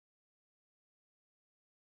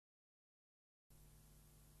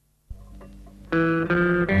Way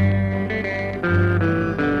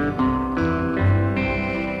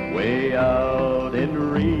out in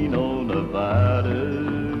Reno, Nevada,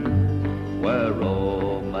 where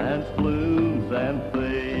romance blooms and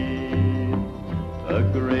fades, a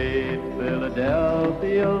great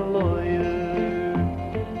Philadelphia lawyer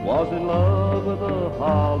was in love with a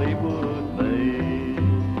Hollywood maid.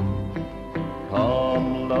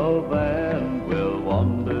 Come, love, and we'll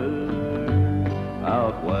wander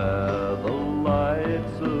out where the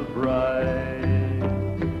lights are bright.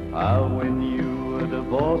 I'll win you a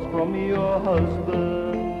divorce from your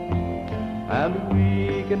husband, and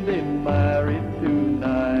we can be married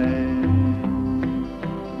tonight.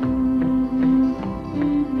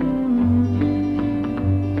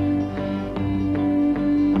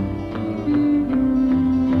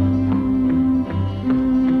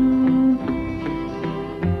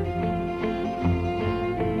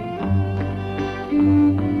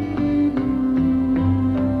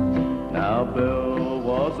 Now Bill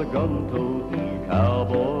was a gun-toting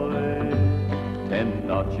cowboy. 10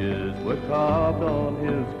 notches were carved on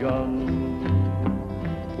his gun.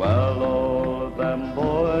 Well, all them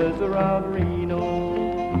boys around Reno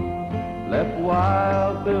left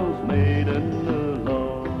Wild Bill's maiden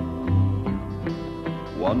alone.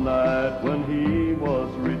 One night when he was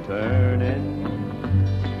returning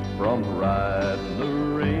from riding the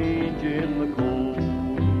range in the cold,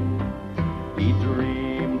 he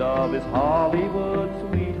dreamed of his Hollywood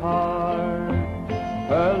sweetheart,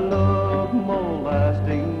 her love more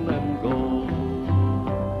lasting than gold.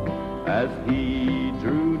 As he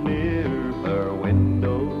drew near her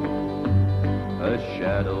window, a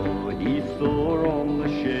shadow he saw on the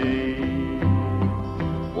shade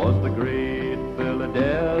was the great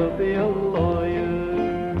Philadelphia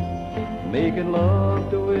lawyer making love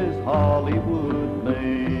to his Hollywood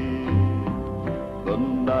maid. The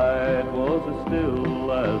night was as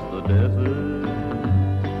still as the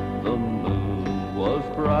desert, the moon was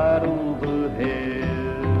bright overhead.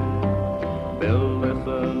 Bill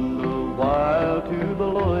listened a while to the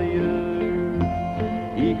lawyer,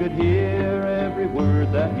 he could hear every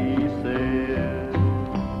word that he said.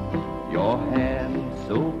 Your hands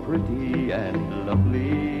so pretty and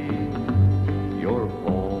lovely, your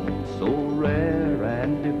form so rare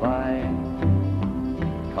and divine.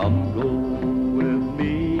 Come go with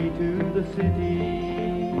me to the city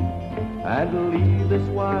and leave this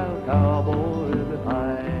wild cowboy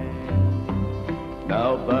behind.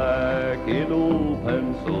 Now back in old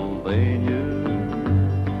Pennsylvania,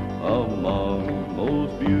 among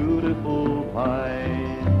those beautiful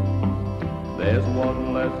pines, there's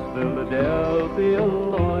one less Philadelphia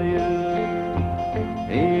lawyer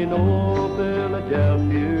in old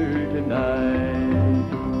Philadelphia tonight.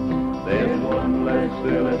 There's one less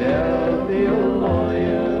Philadelphia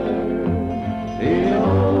lawyer